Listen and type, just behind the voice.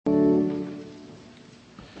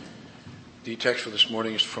The text for this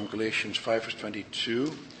morning is from Galatians 5 verse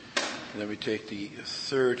 22. And then we take the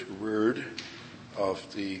third word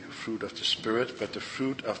of the fruit of the Spirit. But the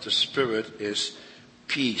fruit of the Spirit is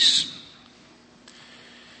peace.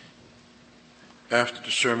 After the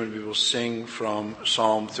sermon, we will sing from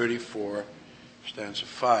Psalm 34, stanza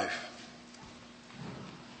 5.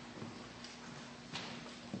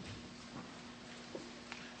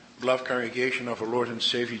 Beloved congregation of our Lord and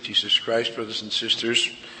Savior Jesus Christ, brothers and sisters,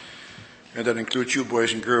 and that includes you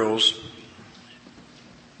boys and girls,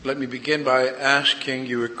 let me begin by asking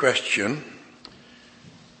you a question.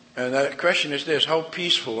 And that question is this: how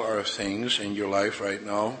peaceful are things in your life right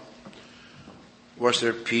now? Was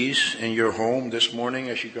there peace in your home this morning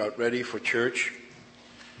as you got ready for church?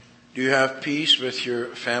 Do you have peace with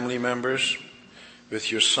your family members, with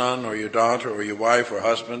your son or your daughter or your wife or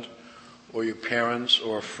husband, or your parents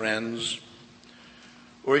or friends?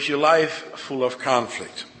 Or is your life full of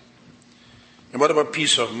conflict? And what about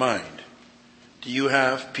peace of mind? Do you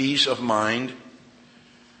have peace of mind?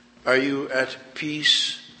 Are you at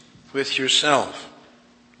peace with yourself?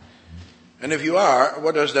 And if you are,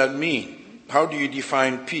 what does that mean? How do you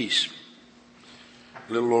define peace?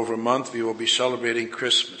 A little over a month we will be celebrating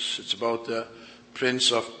Christmas. It's about the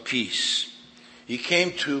Prince of Peace. He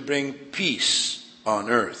came to bring peace on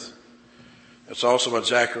earth. That's also what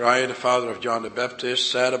Zechariah, the father of John the Baptist,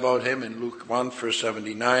 said about him in Luke 1 verse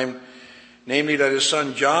 79. Namely, that his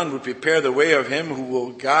son John would prepare the way of him who will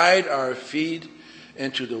guide our feet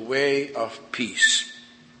into the way of peace.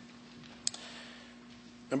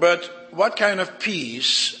 But what kind of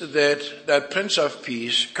peace that Prince of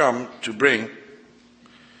Peace come to bring?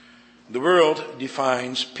 The world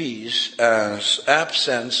defines peace as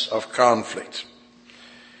absence of conflict.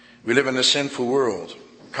 We live in a sinful world.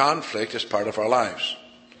 Conflict is part of our lives.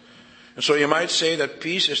 And so you might say that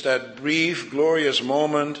peace is that brief, glorious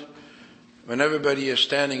moment when everybody is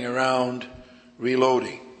standing around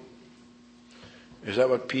reloading. Is that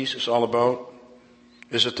what peace is all about?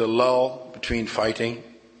 Is it the lull between fighting?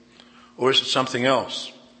 Or is it something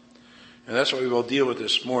else? And that's what we will deal with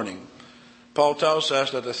this morning. Paul tells us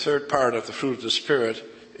that the third part of the fruit of the Spirit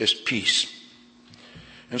is peace.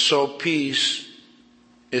 And so peace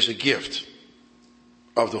is a gift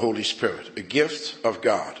of the Holy Spirit, a gift of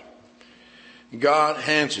God. God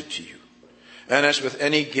hands it to you. And as with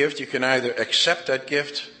any gift, you can either accept that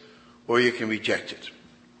gift or you can reject it.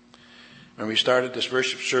 When we started this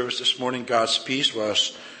worship service this morning, God's peace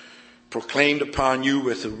was proclaimed upon you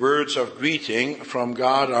with the words of greeting from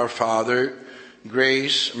God our Father,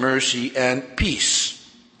 grace, mercy, and peace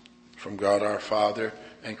from God our Father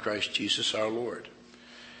and Christ Jesus our Lord.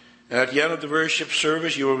 And at the end of the worship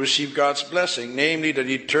service, you will receive God's blessing, namely that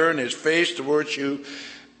He turn His face towards you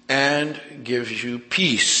and gives you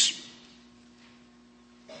peace.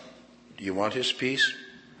 Do you want His peace?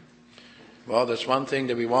 Well, that's one thing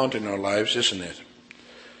that we want in our lives, isn't it?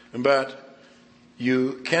 But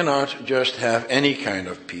you cannot just have any kind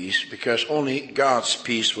of peace, because only God's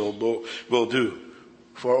peace will do.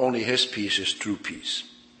 For only His peace is true peace.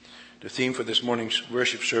 The theme for this morning's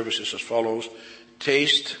worship service is as follows: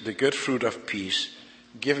 taste the good fruit of peace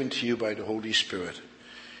given to you by the Holy Spirit.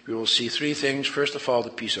 We will see three things. First of all,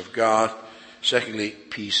 the peace of God. Secondly,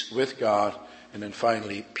 peace with God. And then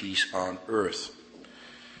finally, peace on earth.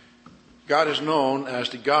 God is known as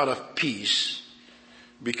the God of peace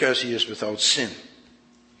because He is without sin.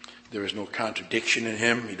 There is no contradiction in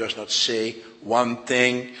Him. He does not say one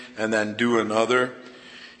thing and then do another.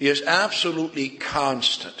 He is absolutely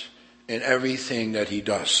constant in everything that He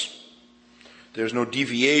does. There's no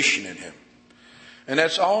deviation in Him. And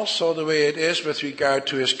that's also the way it is with regard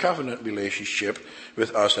to His covenant relationship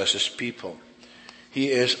with us as His people. He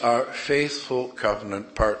is our faithful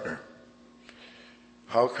covenant partner.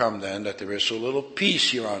 How come then that there is so little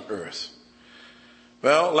peace here on earth?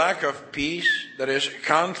 Well, lack of peace, that is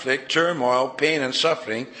conflict, turmoil, pain, and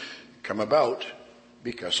suffering, come about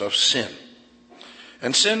because of sin.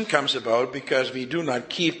 And sin comes about because we do not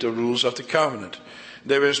keep the rules of the covenant.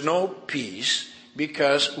 There is no peace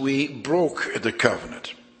because we broke the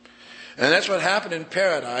covenant. And that's what happened in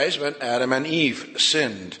paradise when Adam and Eve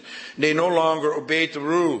sinned. They no longer obeyed the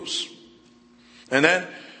rules. And then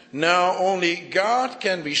now only God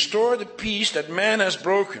can restore the peace that man has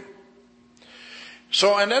broken.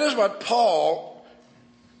 And that is what Paul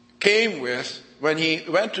came with when he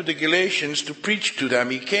went to the Galatians to preach to them.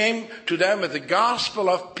 He came to them with the gospel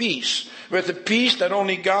of peace, with the peace that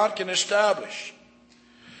only God can establish.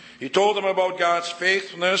 He told them about God's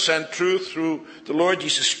faithfulness and truth through the Lord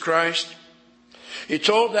Jesus Christ. He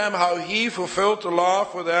told them how He fulfilled the law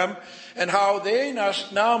for them and how they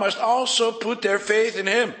now must also put their faith in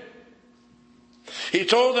Him. He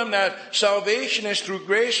told them that salvation is through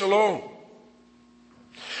grace alone.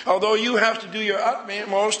 Although you have to do your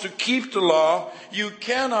utmost to keep the law, you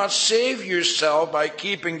cannot save yourself by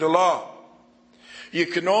keeping the law. You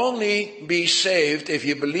can only be saved if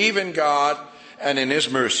you believe in God and in His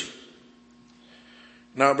mercy.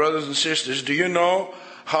 Now, brothers and sisters, do you know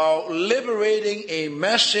how liberating a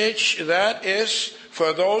message that is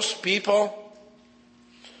for those people?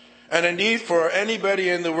 And indeed for anybody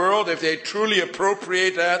in the world, if they truly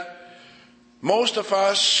appropriate that. Most of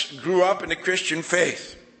us grew up in the Christian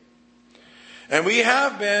faith. And we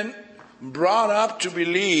have been brought up to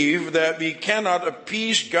believe that we cannot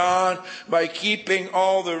appease God by keeping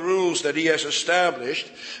all the rules that He has established,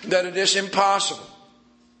 that it is impossible.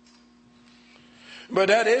 But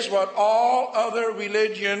that is what all other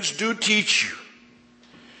religions do teach you.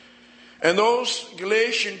 And those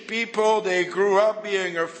Galatian people, they grew up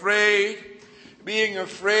being afraid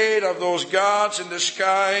of those gods in the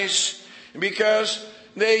skies, because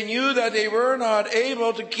they knew that they were not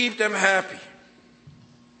able to keep them happy.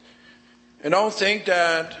 And don't think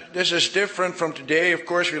that this is different from today. Of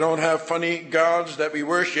course, we don't have funny gods that we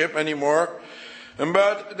worship anymore.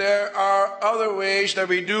 But there are other ways that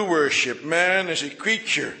we do worship. Man is a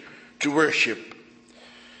creature to worship.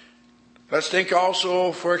 Let's think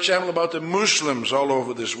also, for example, about the Muslims all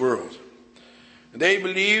over this world. They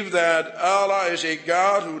believe that Allah is a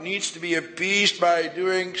God who needs to be appeased by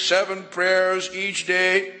doing 7 prayers each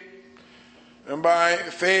day, and by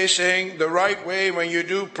facing the right way when you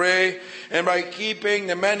do pray, and by keeping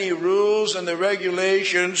the many rules and the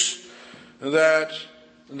regulations that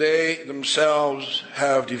they themselves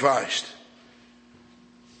have devised.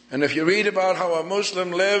 And if you read about how a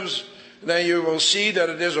Muslim lives, then you will see that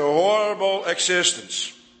it is a horrible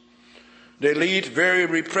existence. They lead very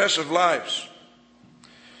repressive lives.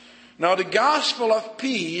 Now, the gospel of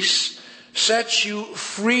peace sets you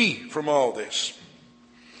free from all this.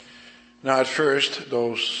 Now, at first,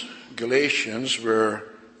 those Galatians were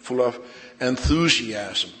full of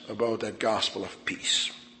enthusiasm about that gospel of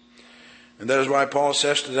peace. And that is why Paul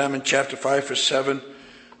says to them in chapter 5, verse 7,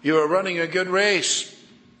 you are running a good race.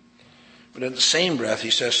 But in the same breath, he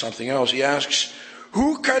says something else. He asks,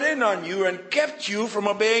 who cut in on you and kept you from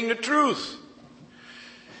obeying the truth?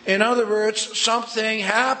 In other words, something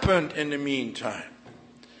happened in the meantime.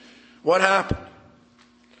 What happened?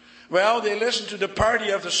 Well, they listened to the party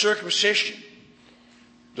of the circumcision,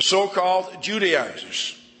 the so-called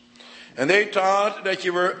Judaizers. And they thought that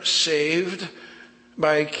you were saved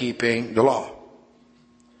by keeping the law.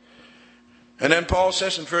 And then Paul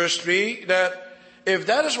says in verse 3 that if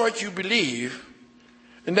that is what you believe,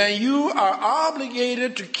 then you are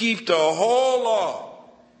obligated to keep the whole law.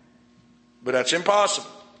 But that's impossible.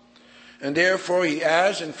 And therefore he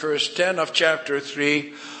adds in verse 10 of chapter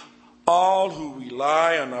 3, all who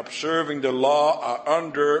rely on observing the law are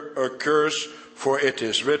under a curse, for it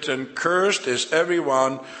is written, cursed is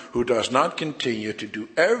everyone who does not continue to do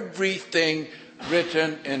everything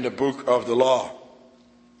written in the book of the law.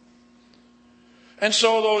 And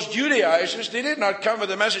so those Judaizers, they did not come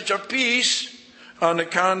with a message of peace. On the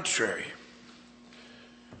contrary.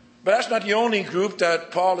 But that's not the only group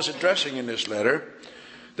that Paul is addressing in this letter.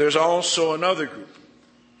 There's also another group.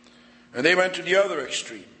 And they went to the other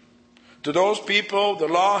extreme. To those people, the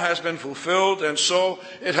law has been fulfilled, and so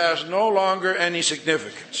it has no longer any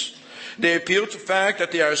significance. They appeal to the fact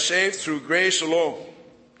that they are saved through grace alone.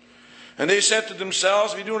 And they said to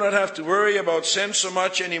themselves, we do not have to worry about sin so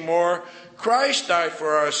much anymore. Christ died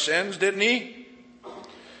for our sins, didn't he?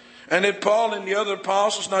 And did Paul and the other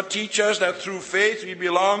apostles not teach us that through faith we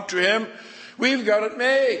belong to him? We've got it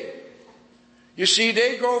made. You see,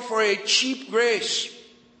 they go for a cheap grace.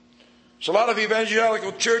 There's a lot of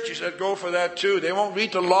evangelical churches that go for that too. They won't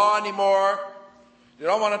read the law anymore. They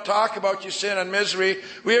don't want to talk about your sin and misery.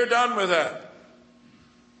 We are done with that.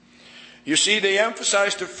 You see, they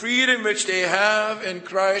emphasize the freedom which they have in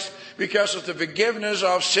Christ because of the forgiveness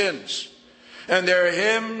of sins. And their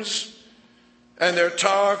hymns and their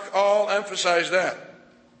talk all emphasize that.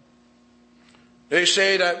 They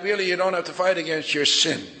say that really you don't have to fight against your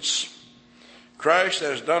sins. Christ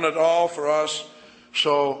has done it all for us,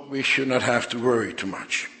 so we should not have to worry too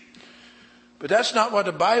much. But that's not what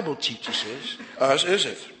the Bible teaches us, is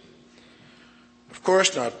it? Of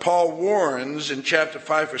course not. Paul warns in chapter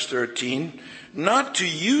 5, verse 13, not to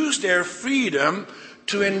use their freedom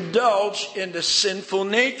to indulge in the sinful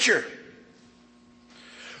nature.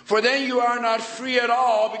 For then you are not free at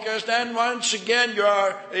all, because then once again you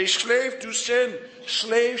are a slave to sin,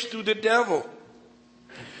 slaves to the devil.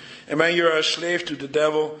 And when you are a slave to the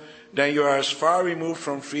devil, then you are as far removed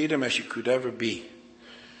from freedom as you could ever be.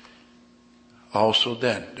 also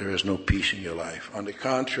then there is no peace in your life. On the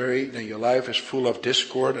contrary, then your life is full of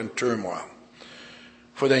discord and turmoil.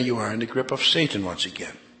 For then you are in the grip of Satan once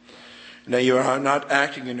again. And then you are not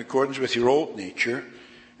acting in accordance with your old nature.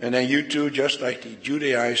 And then you too, just like the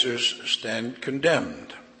Judaizers, stand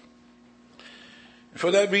condemned. For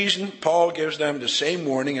that reason, Paul gives them the same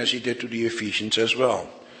warning as he did to the Ephesians as well.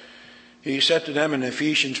 He said to them in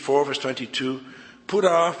Ephesians 4 verse 22, "Put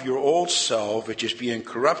off your old self, which is being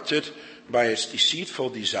corrupted by its deceitful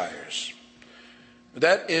desires."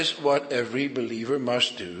 That is what every believer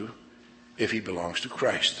must do if he belongs to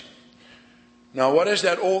Christ. Now, what is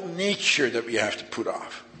that old nature that we have to put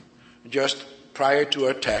off? Just prior to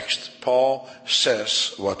our text, Paul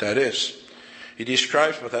says what that is. He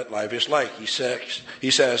describes what that life is like. He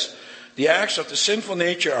says, "The acts of the sinful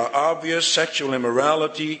nature are obvious: sexual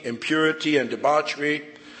immorality, impurity and debauchery,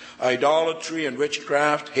 idolatry and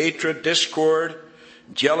witchcraft, hatred, discord,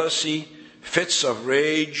 jealousy, fits of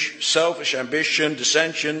rage, selfish ambition,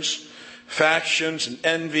 dissensions, factions and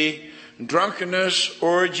envy, drunkenness,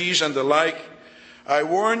 orgies and the like. I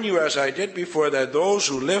warn you, as I did before, that those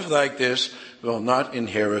who live like this will not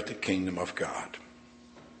inherit the kingdom of God."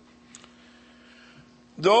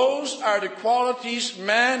 Those are the qualities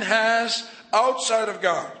man has outside of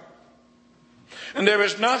God. And there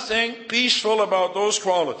is nothing peaceful about those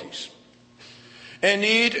qualities.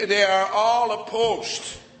 Indeed, they are all opposed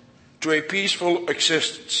to a peaceful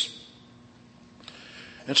existence.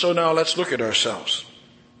 And so now let's look at ourselves.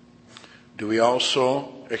 Do we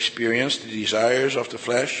also experience the desires of the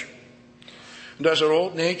flesh? Does our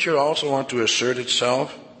old nature also want to assert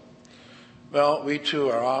itself? Well, we too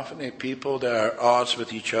are often a people that are at odds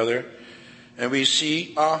with each other, and we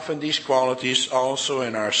see often these qualities also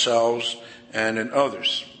in ourselves and in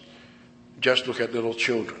others. Just look at little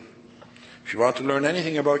children. If you want to learn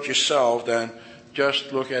anything about yourself, then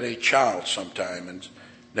just look at a child sometime, and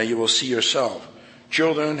then you will see yourself.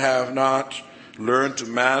 Children have not learned to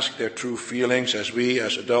mask their true feelings as we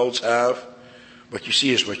as adults have. What you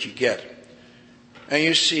see is what you get. And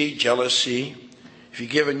you see jealousy. If you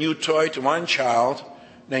give a new toy to one child,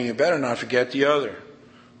 then you better not forget the other,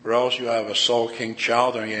 or else you have a sulking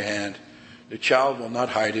child on your hand. The child will not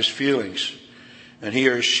hide his feelings, and he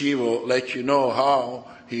or she will let you know how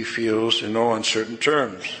he feels in no uncertain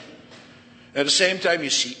terms. At the same time, you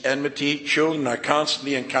see enmity. Children are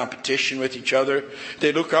constantly in competition with each other.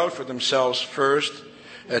 They look out for themselves first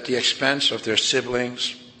at the expense of their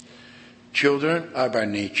siblings. Children are by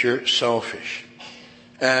nature selfish.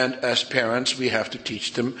 And as parents, we have to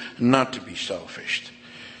teach them not to be selfish.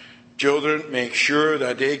 Children make sure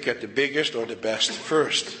that they get the biggest or the best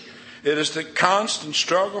first. It is the constant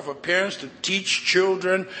struggle for parents to teach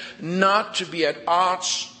children not to be at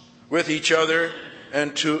odds with each other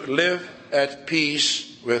and to live at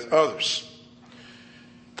peace with others.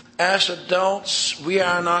 As adults, we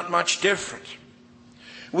are not much different.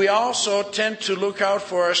 We also tend to look out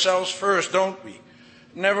for ourselves first, don't we?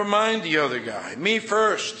 Never mind the other guy. Me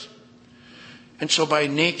first. And so by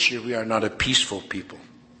nature, we are not a peaceful people.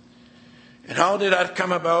 And how did that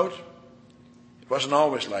come about? It wasn't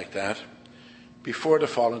always like that. Before the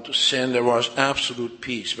fall into sin, there was absolute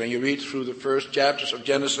peace. When you read through the first chapters of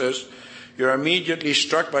Genesis, you're immediately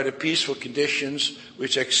struck by the peaceful conditions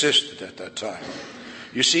which existed at that time.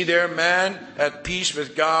 You see there, man at peace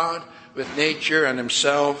with God, with nature and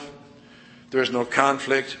himself. There is no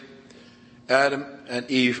conflict. Adam and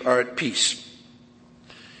Eve are at peace.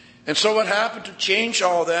 And so what happened to change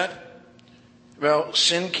all that? Well,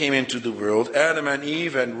 sin came into the world. Adam and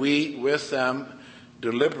Eve, and we with them,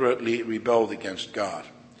 deliberately rebelled against God.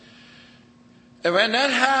 And when that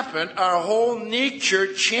happened, our whole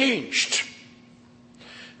nature changed.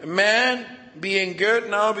 Man, being good,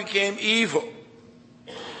 now became evil.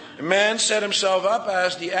 Man set himself up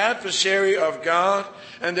as the adversary of God,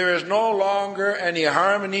 and there is no longer any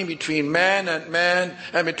harmony between man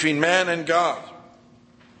and between man and God.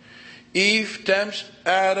 Eve tempts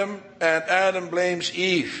Adam, and Adam blames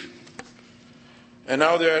Eve. And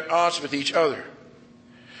now they're at odds with each other.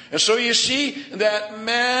 And so you see that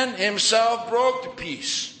man himself broke the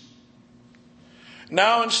peace.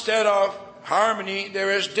 Now instead of harmony,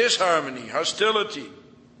 there is disharmony, hostility.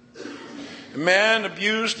 Man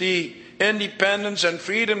abused the independence and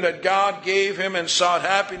freedom that God gave him and sought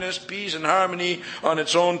happiness, peace, and harmony on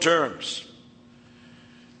its own terms.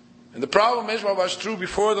 And the problem is, what was true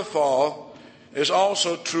before the fall is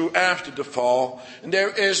also true after the fall. And there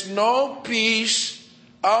is no peace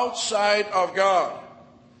outside of God.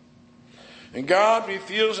 And God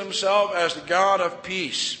reveals himself as the God of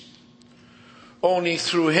peace. Only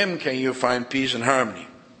through him can you find peace and harmony.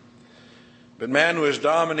 But man who is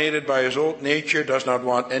dominated by his old nature does not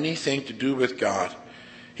want anything to do with God.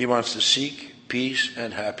 He wants to seek peace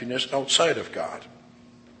and happiness outside of God.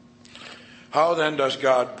 How then does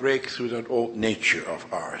God break through that old nature of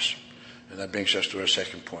ours? And that brings us to our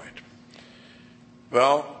second point.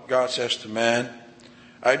 Well, God says to man,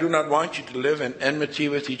 I do not want you to live in enmity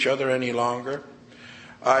with each other any longer.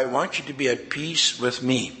 I want you to be at peace with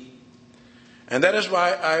me. And that is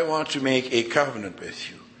why I want to make a covenant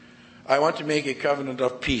with you. I want to make a covenant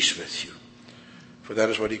of peace with you. For that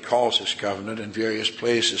is what he calls his covenant in various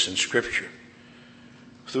places in Scripture.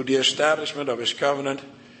 Through the establishment of his covenant,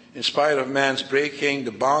 in spite of man's breaking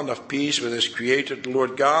the bond of peace with his Creator, the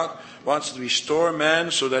Lord God wants to restore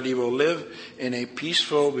man so that he will live in a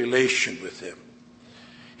peaceful relation with him.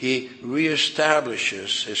 He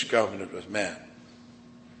reestablishes his covenant with man.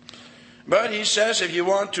 But he says, if you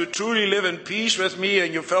want to truly live in peace with me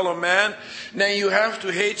and your fellow man, then you have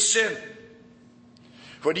to hate sin.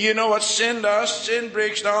 For do you know what sin does? Sin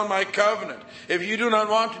breaks down my covenant. If you do not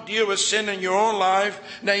want to deal with sin in your own life,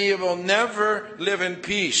 then you will never live in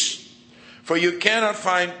peace. For you cannot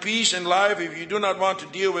find peace in life if you do not want to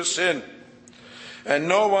deal with sin. And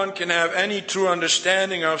no one can have any true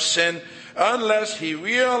understanding of sin unless he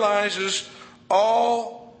realizes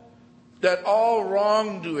that all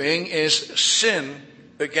wrongdoing is sin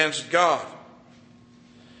against God.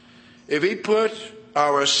 If we put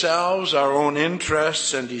ourselves, our own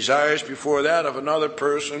interests and desires before that of another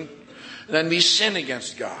person, then we sin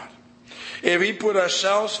against God. If we put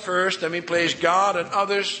ourselves first, then we place God and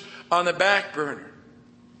others on the back burner.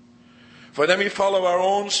 For then we follow our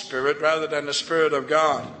own spirit rather than the Spirit of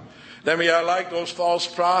God. Then we are like those false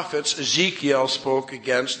prophets Ezekiel spoke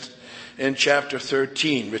against in chapter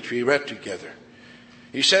 13, which we read together.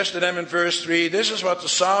 He says to them in verse 3, this is what the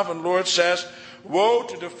sovereign Lord says, woe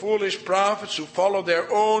to the foolish prophets who follow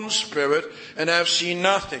their own spirit and have seen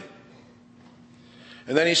nothing.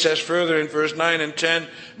 And then he says further in verse 9 and 10,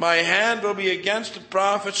 my hand will be against the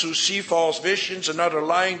prophets who see false visions and other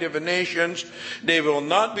lying divinations. They will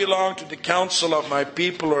not belong to the council of my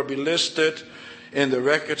people or be listed in the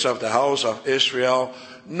records of the house of Israel,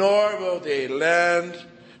 nor will they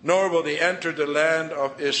enter the land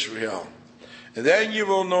of Israel. And then you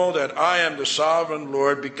will know that I am the sovereign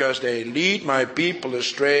Lord, because they lead my people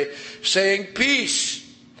astray, saying peace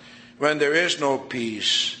when there is no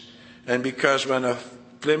peace, and because when a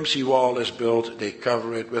flimsy wall is built, they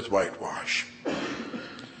cover it with whitewash.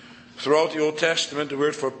 Throughout the Old Testament, the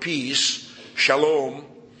word for peace, shalom,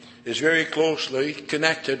 is very closely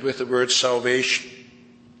connected with the word salvation.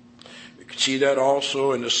 We can see that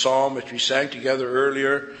also in the psalm which we sang together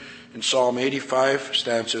earlier, in Psalm 85,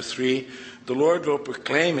 stanza 3. The Lord will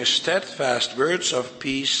proclaim his steadfast words of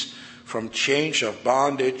peace. From change of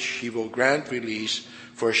bondage he will grant release,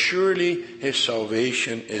 for surely his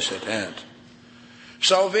salvation is at hand.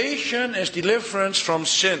 Salvation is deliverance from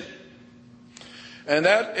sin. And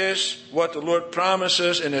that is what the Lord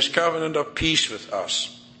promises in his covenant of peace with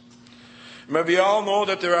us. But we all know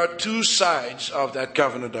that there are two sides of that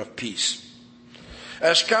covenant of peace.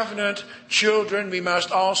 As covenant children, we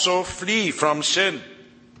must also flee from sin.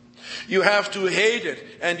 You have to hate it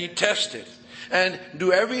and detest it and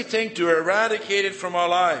do everything to eradicate it from our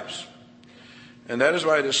lives. And that is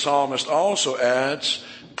why the psalmist also adds,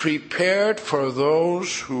 prepared for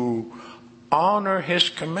those who honor his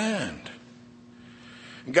command.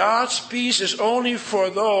 God's peace is only for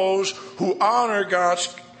those who honor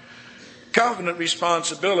God's covenant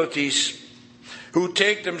responsibilities, who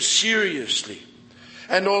take them seriously.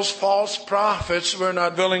 And those false prophets were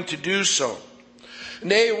not willing to do so.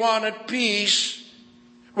 They wanted peace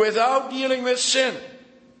without dealing with sin.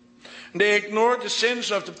 They ignored the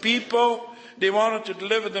sins of the people. They wanted to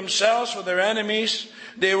deliver themselves from their enemies.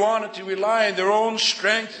 They wanted to rely on their own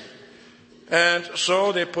strength. And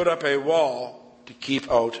so they put up a wall to keep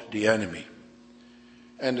out the enemy.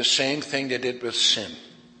 And the same thing they did with sin.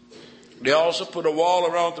 They also put a wall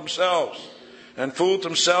around themselves and fooled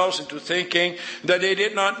themselves into thinking that they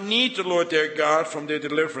did not need the Lord their God from their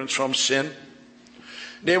deliverance from sin.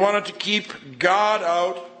 They wanted to keep God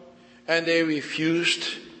out, and they refused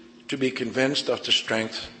to be convinced of the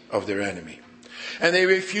strength of their enemy. And they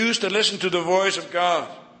refused to listen to the voice of God.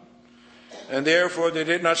 And therefore they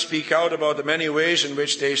did not speak out about the many ways in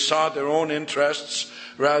which they sought their own interests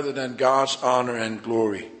rather than God's honor and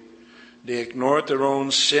glory. They ignored their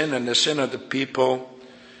own sin and the sin of the people,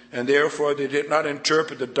 and therefore they did not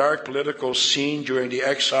interpret the dark political scene during the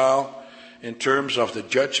exile in terms of the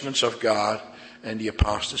judgments of God and the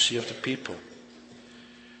apostasy of the people.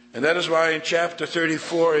 And that is why in chapter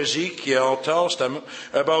 34, Ezekiel tells them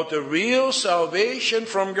about the real salvation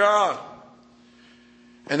from God.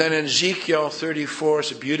 And then in Ezekiel 34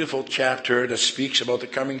 is a beautiful chapter that speaks about the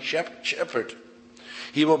coming shepherd.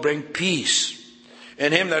 He will bring peace.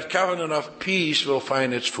 In him that covenant of peace will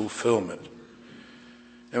find its fulfillment.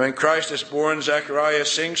 And when Christ is born, Zechariah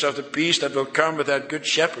sings of the peace that will come with that good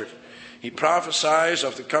shepherd. He prophesies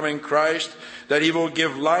of the coming Christ, that he will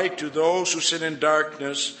give light to those who sit in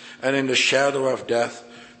darkness and in the shadow of death,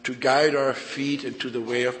 to guide our feet into the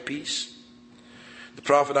way of peace. The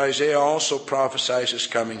prophet Isaiah also prophesies his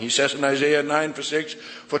coming. He says in Isaiah 9 verse 6,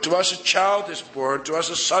 "For to us a child is born, to us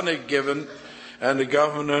a son is given, and the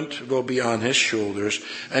government will be on his shoulders,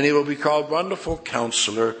 and he will be called Wonderful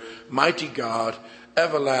Counselor, Mighty God,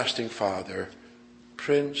 Everlasting Father,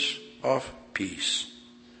 Prince of Peace."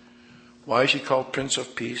 Why is he called Prince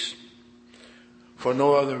of Peace? For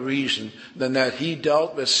no other reason than that he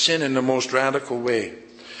dealt with sin in the most radical way.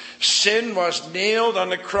 Sin was nailed on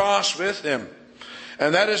the cross with him.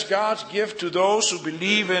 And that is God's gift to those who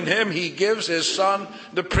believe in him. He gives his Son,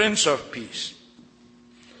 the Prince of Peace.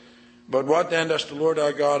 But what then does the Lord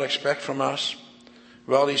our God expect from us?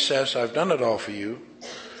 Well, he says, I've done it all for you.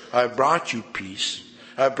 I've brought you peace.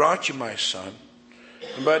 I've brought you my Son.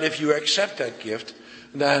 But if you accept that gift,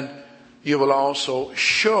 then you will also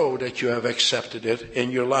show that you have accepted it in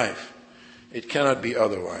your life. It cannot be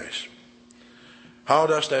otherwise. How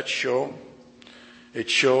does that show? It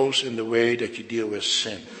shows in the way that you deal with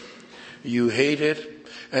sin. You hate it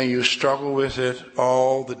and you struggle with it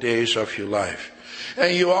all the days of your life.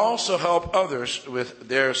 And you also help others with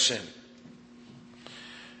their sin.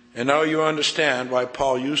 And now you understand why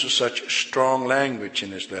Paul uses such strong language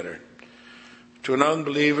in his letter. To an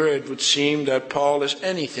unbeliever, it would seem that Paul is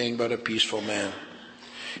anything but a peaceful man.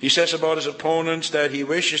 He says about his opponents that he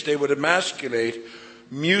wishes they would emasculate,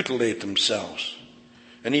 mutilate themselves.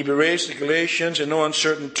 And he berates the Galatians in no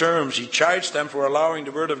uncertain terms. He chides them for allowing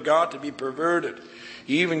the word of God to be perverted.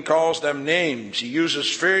 He even calls them names. He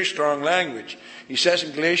uses very strong language. He says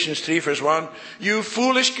in Galatians 3 verse 1, "You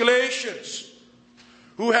foolish Galatians,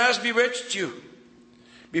 who has bewitched you?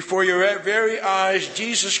 Before your very eyes,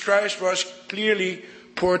 Jesus Christ was clearly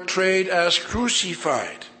portrayed as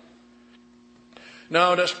crucified."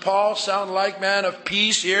 Now, does Paul sound like man of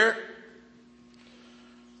peace here?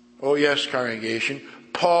 Oh yes, congregation.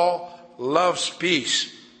 Paul loves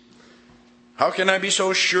peace. How can I be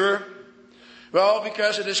so sure? Well,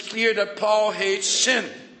 because it is clear that Paul hates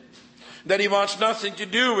sin. That he wants nothing to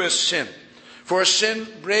do with sin. For sin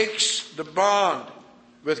breaks the bond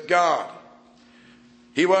with God.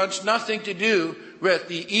 He wants nothing to do with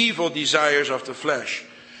the evil desires of the flesh.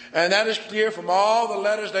 And that is clear from all the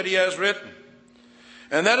letters that he has written.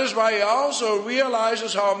 And that is why he also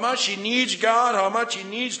realizes how much he needs God, how much he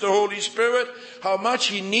needs the Holy Spirit, how much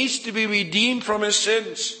he needs to be redeemed from his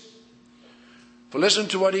sins. But listen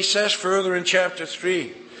to what he says further in chapter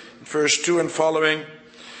 3, verse 2 and following.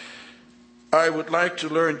 "I would like to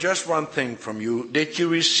learn just one thing from you. Did you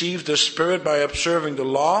receive the Spirit by observing the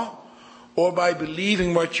law, or by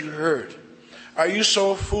believing what you heard? Are you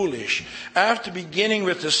so foolish? After beginning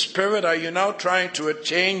with the Spirit, are you now trying to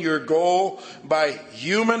attain your goal by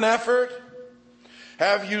human effort?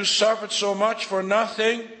 Have you suffered so much for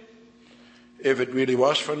nothing? If it really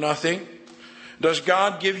was for nothing, does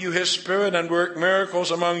God give you his Spirit and work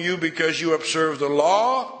miracles among you because you observe the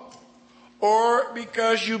law, or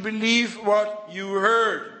because you believe what you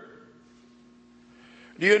heard?"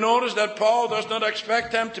 Do you notice that Paul does not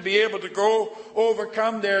expect them to be able to go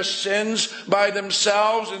overcome their sins by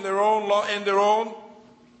themselves in their own?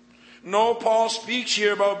 No, Paul speaks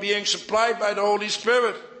here about being supplied by the Holy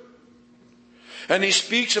Spirit. And he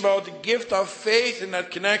speaks about the gift of faith in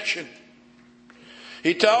that connection.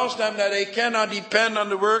 He tells them that they cannot depend on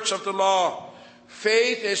the works of the law.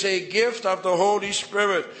 Faith is a gift of the Holy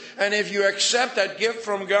Spirit. And if you accept that gift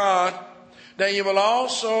from God, then you will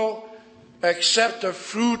also accept the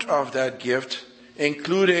fruit of that gift,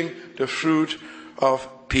 including the fruit of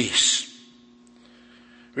peace.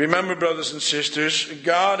 Remember, brothers and sisters,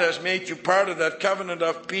 God has made you part of that covenant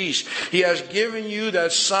of peace. He has given you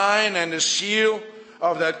that sign and the seal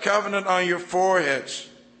of that covenant on your foreheads.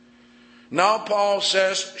 Now Paul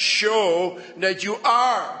says, show that you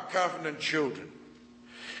are covenant children.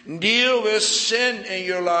 Deal with sin in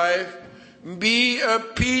your life. Be a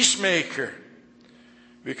peacemaker.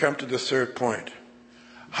 We come to the third point.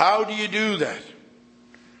 How do you do that?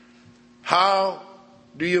 How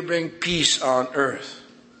do you bring peace on earth?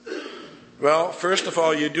 Well, first of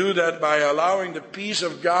all, you do that by allowing the peace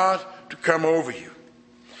of God to come over you.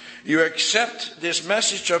 You accept this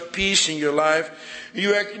message of peace in your life.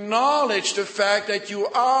 You acknowledge the fact that you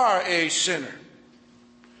are a sinner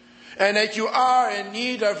and that you are in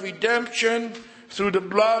need of redemption through the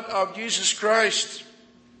blood of Jesus Christ.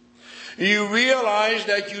 You realize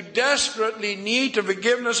that you desperately need the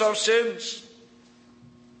forgiveness of sins.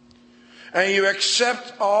 And you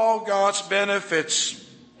accept all God's benefits.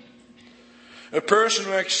 A person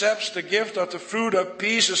who accepts the gift of the fruit of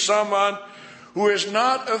peace is someone who is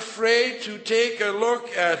not afraid to take a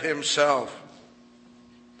look at himself.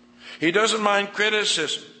 He doesn't mind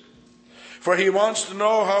criticism, for he wants to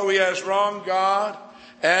know how he has wronged God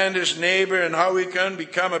and his neighbor and how he can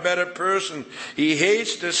become a better person. He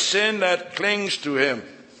hates the sin that clings to him.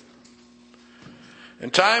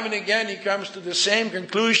 And time and again he comes to the same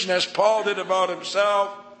conclusion as Paul did about himself,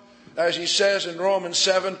 as he says in Romans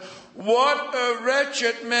 7, "What a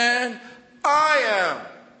wretched man I am."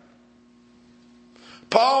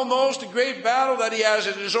 Paul knows the great battle that he has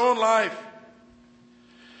in his own life.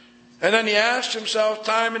 And then he asks himself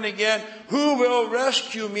time and again, who will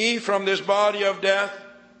rescue me from this body of death?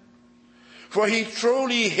 For he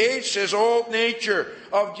truly hates his old nature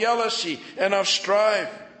of jealousy and of strife.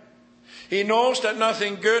 He knows that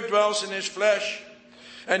nothing good dwells in his flesh,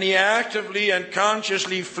 and he actively and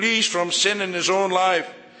consciously flees from sin in his own life.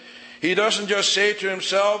 He doesn't just say to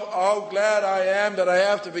himself, how glad I am that I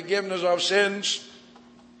have the forgiveness of sins,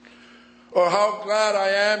 or how glad I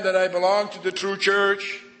am that I belong to the true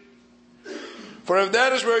church. For if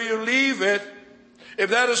that is where you leave it, if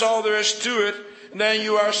that is all there is to it, then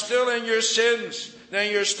you are still in your sins.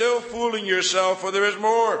 Then you're still fooling yourself, for there is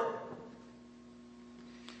more.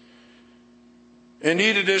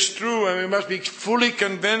 Indeed, it is true, and we must be fully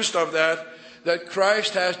convinced of that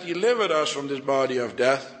Christ has delivered us from this body of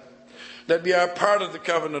death, that we are part of the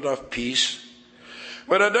covenant of peace.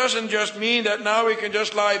 But it doesn't just mean that now we can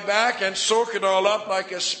just lie back and soak it all up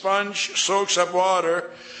like a sponge soaks up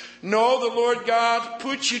water. No, the Lord God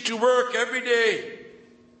puts you to work every day.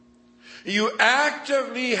 You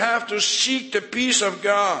actively have to seek the peace of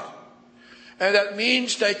God. And that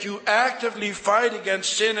means that you actively fight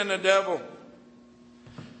against sin and the devil.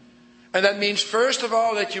 And that means, first of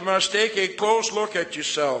all, that you must take a close look at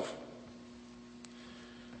yourself.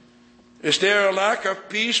 Is there a lack of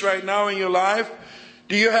peace right now in your life?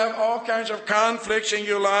 Do you have all kinds of conflicts in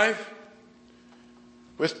your life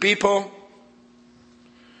with people?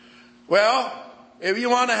 Well, if you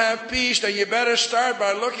want to have peace, then you better start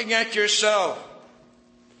by looking at yourself.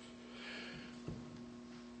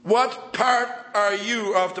 What part are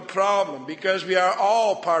you of the problem? Because we are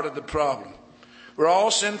all part of the problem. We're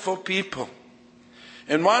all sinful people.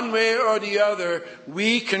 In one way or the other,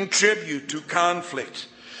 we contribute to conflict.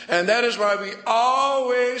 And that is why we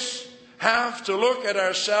always have to look at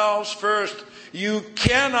ourselves first. You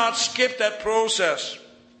cannot skip that process.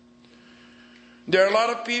 There are a lot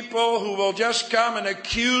of people who will just come and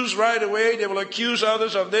accuse right away. They will accuse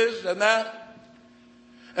others of this and that.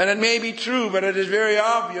 And it may be true, but it is very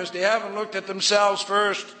obvious they haven't looked at themselves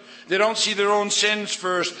first. They don't see their own sins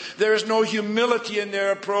first. There is no humility in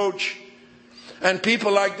their approach. And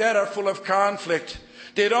people like that are full of conflict.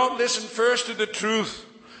 They don't listen first to the truth.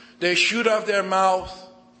 They shoot off their mouth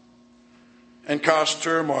and cause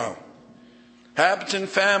turmoil. Happens in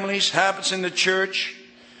families, happens in the church,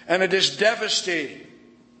 and it is devastating.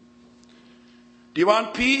 Do you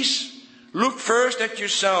want peace? Look first at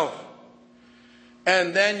yourself.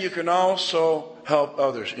 And then you can also help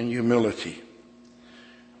others in humility.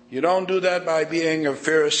 You don't do that by being a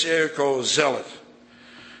Pharisaical zealot.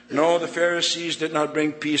 No, the Pharisees did not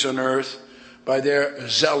bring peace on earth by their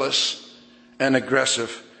zealous and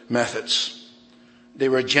aggressive methods. They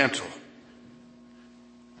were gentle.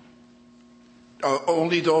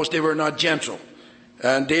 Only those, they were not gentle.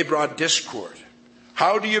 And they brought discord.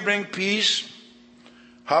 How do you bring peace?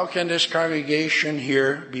 How can this congregation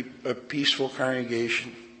here be a peaceful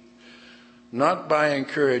congregation? Not by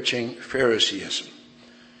encouraging Phariseeism.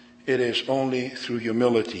 It is only through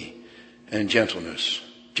humility and gentleness.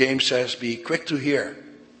 James says, be quick to hear,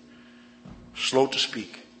 slow to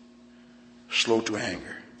speak, slow to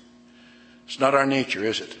anger. It's not our nature,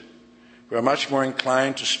 is it? We're much more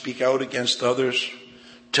inclined to speak out against others,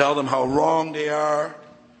 tell them how wrong they are.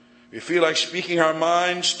 We feel like speaking our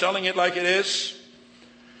minds, telling it like it is.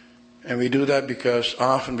 And we do that because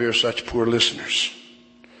often we are such poor listeners.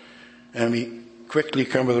 And we quickly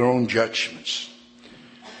come with our own judgments.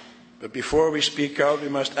 But before we speak out, we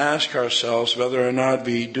must ask ourselves whether or not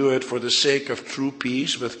we do it for the sake of true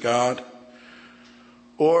peace with God,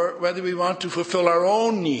 or whether we want to fulfill our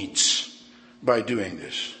own needs by doing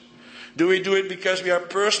this. Do we do it because we are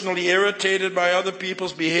personally irritated by other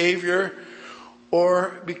people's behavior,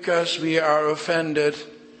 or because we are offended,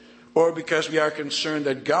 or because we are concerned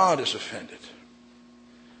that God is offended?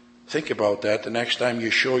 Think about that the next time you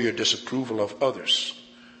show your disapproval of others.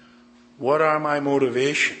 What are my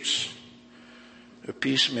motivations? A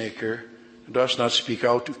peacemaker does not speak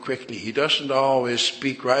out too quickly. He doesn't always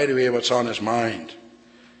speak right away what's on his mind.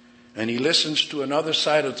 And he listens to another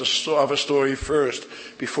side of a story first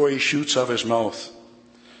before he shoots off his mouth.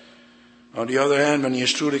 On the other hand, when he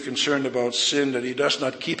is truly concerned about sin, that he does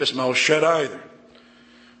not keep his mouth shut either.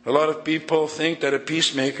 A lot of people think that a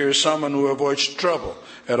peacemaker is someone who avoids trouble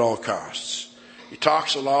at all costs. He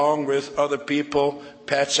talks along with other people,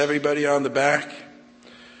 pats everybody on the back.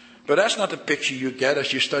 But that's not the picture you get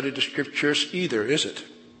as you study the scriptures either, is it?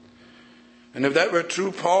 And if that were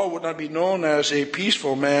true, Paul would not be known as a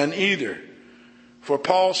peaceful man either. For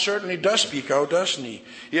Paul certainly does speak out, doesn't he?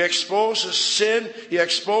 He exposes sin. He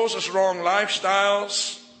exposes wrong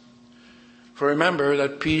lifestyles. For remember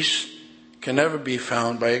that peace can never be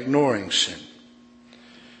found by ignoring sin.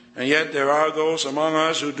 And yet there are those among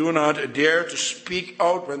us who do not dare to speak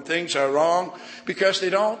out when things are wrong because they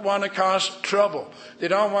don't want to cause trouble. They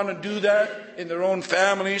don't want to do that in their own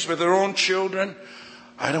families, with their own children.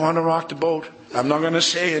 I don't want to rock the boat. I'm not going to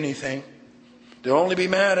say anything. They'll only be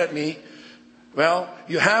mad at me. Well,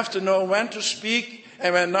 you have to know when to speak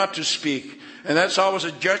and when not to speak. And that's always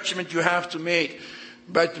a judgment you have to make.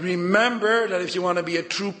 But remember that if you want to be a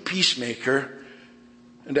true peacemaker,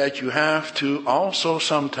 that you have to also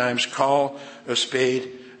sometimes call a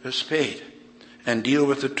spade and deal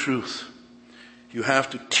with the truth. You have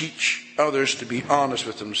to teach others to be honest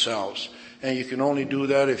with themselves. And you can only do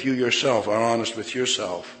that if you yourself are honest with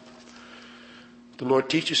yourself. The Lord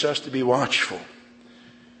teaches us to be watchful.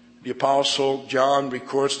 The Apostle John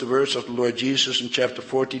records the words of the Lord Jesus in chapter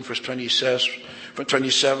 14, verse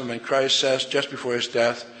 27, when Christ says, just before his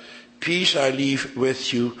death, "Peace I leave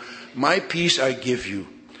with you, my peace I give you.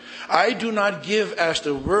 I do not give as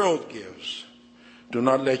the world gives. Do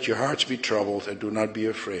not let your hearts be troubled and do not be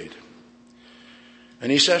afraid."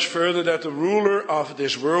 And he says further that the ruler of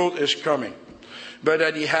this world is coming, but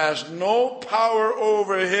that he has no power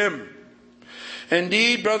over him.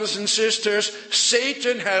 Indeed, brothers and sisters,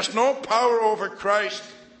 Satan has no power over Christ.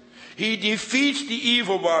 He defeats the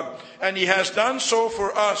evil one, and he has done so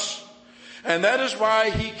for us. And that is why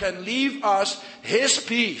he can leave us his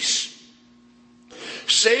peace.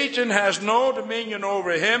 Satan has no dominion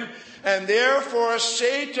over him, and therefore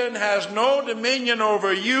Satan has no dominion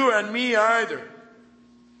over you and me either.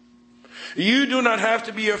 You do not have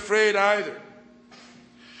to be afraid either.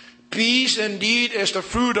 Peace indeed is the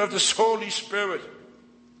fruit of the Holy Spirit.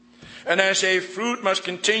 And as a fruit must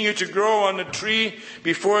continue to grow on the tree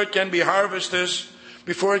before it can be harvested,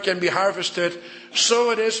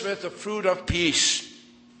 so it is with the fruit of peace.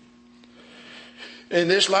 In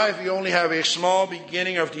this life we only have a small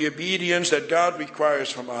beginning of the obedience that God requires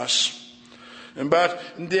from us. But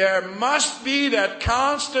there must be that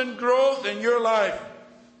constant growth in your life.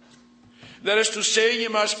 That is to say, you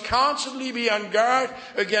must constantly be on guard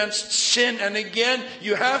against sin. And again,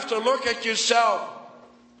 you have to look at yourself.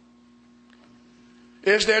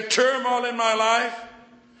 Is there turmoil in my life?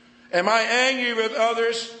 Am I angry with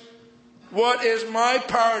others? What is my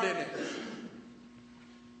part in it?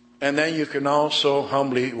 And then you can also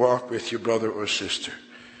humbly walk with your brother or sister.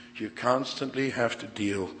 You constantly have to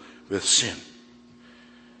deal with sin.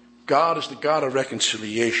 God is the God of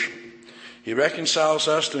reconciliation. He reconciles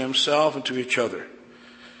us to himself and to each other.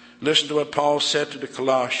 Listen to what Paul said to the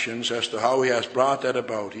Colossians as to how he has brought that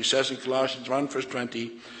about. He says in Colossians 1 verse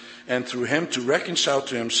 20, "And through him to reconcile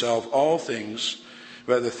to himself all things,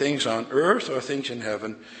 whether things on earth or things in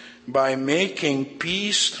heaven, by making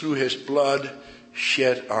peace through his blood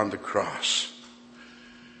shed on the cross."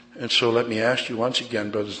 And so let me ask you once again,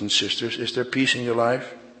 brothers and sisters, is there peace in your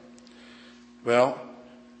life? Well,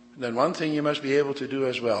 then one thing you must be able to do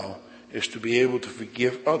as well is to be able to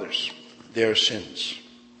forgive others their sins.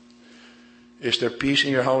 Is there peace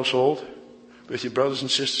in your household with your brothers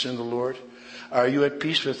and sisters in the Lord? Are you at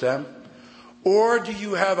peace with them? Or do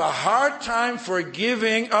you have a hard time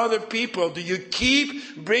forgiving other people? Do you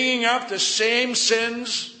keep bringing up the same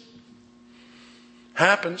sins?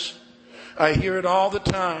 Happens. I hear it all the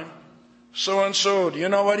time. So and so, do you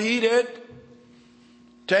know what he did?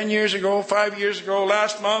 10 years ago, 5 years ago,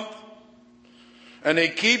 last month? And they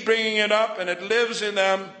keep bringing it up and it lives in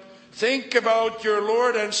them. Think about your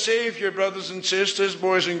Lord and Savior, brothers and sisters,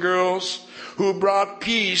 boys and girls, who brought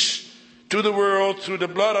peace to the world through the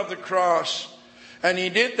blood of the cross. And he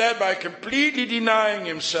did that by completely denying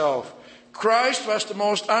himself. Christ was the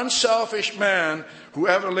most unselfish man who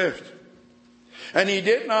ever lived. And he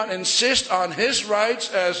did not insist on his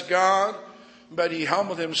rights as God, but he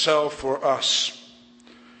humbled himself for us.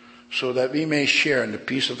 so that we may share in the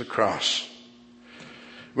peace of the cross.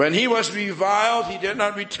 When he was reviled, he did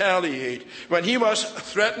not retaliate. When he was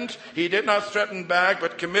threatened, he did not threaten back,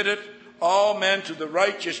 but committed all men to the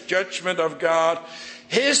righteous judgment of God.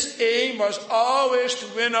 His aim was always to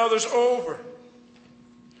win others over,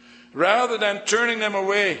 rather than turning them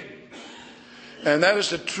away. And that is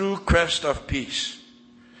the true quest of peace.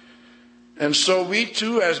 And so we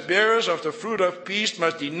too, as bearers of the fruit of peace,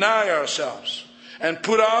 must deny ourselves and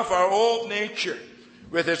put off our old nature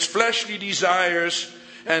with its fleshly desires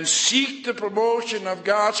and seek the promotion of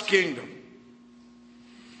God's kingdom,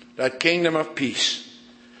 that kingdom of peace.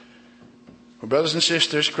 Well, brothers and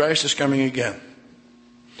sisters, Christ is coming again.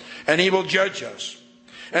 And he will judge us.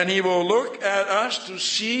 And he will look at us to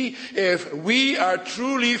see if we are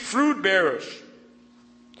truly fruit bearers.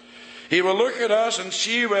 He will look at us and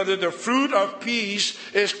see whether the fruit of peace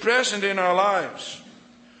is present in our lives.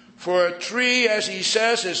 For a tree, as he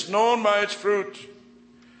says, is known by its fruit.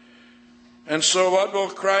 And so what will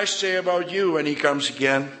Christ say about you when he comes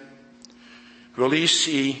again? Will he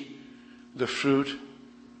see the fruit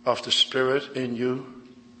of the Spirit in you,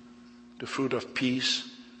 the fruit of peace,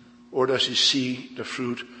 or does he see the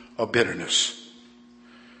fruit of bitterness?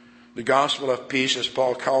 The gospel of peace, as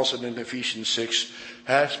Paul calls it in Ephesians 6,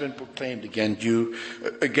 has been proclaimed again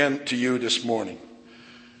to you this morning.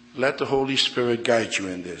 Let the Holy Spirit guide you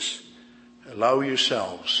in this. Allow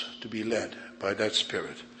yourselves to be led by that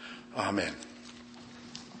Spirit. Amen.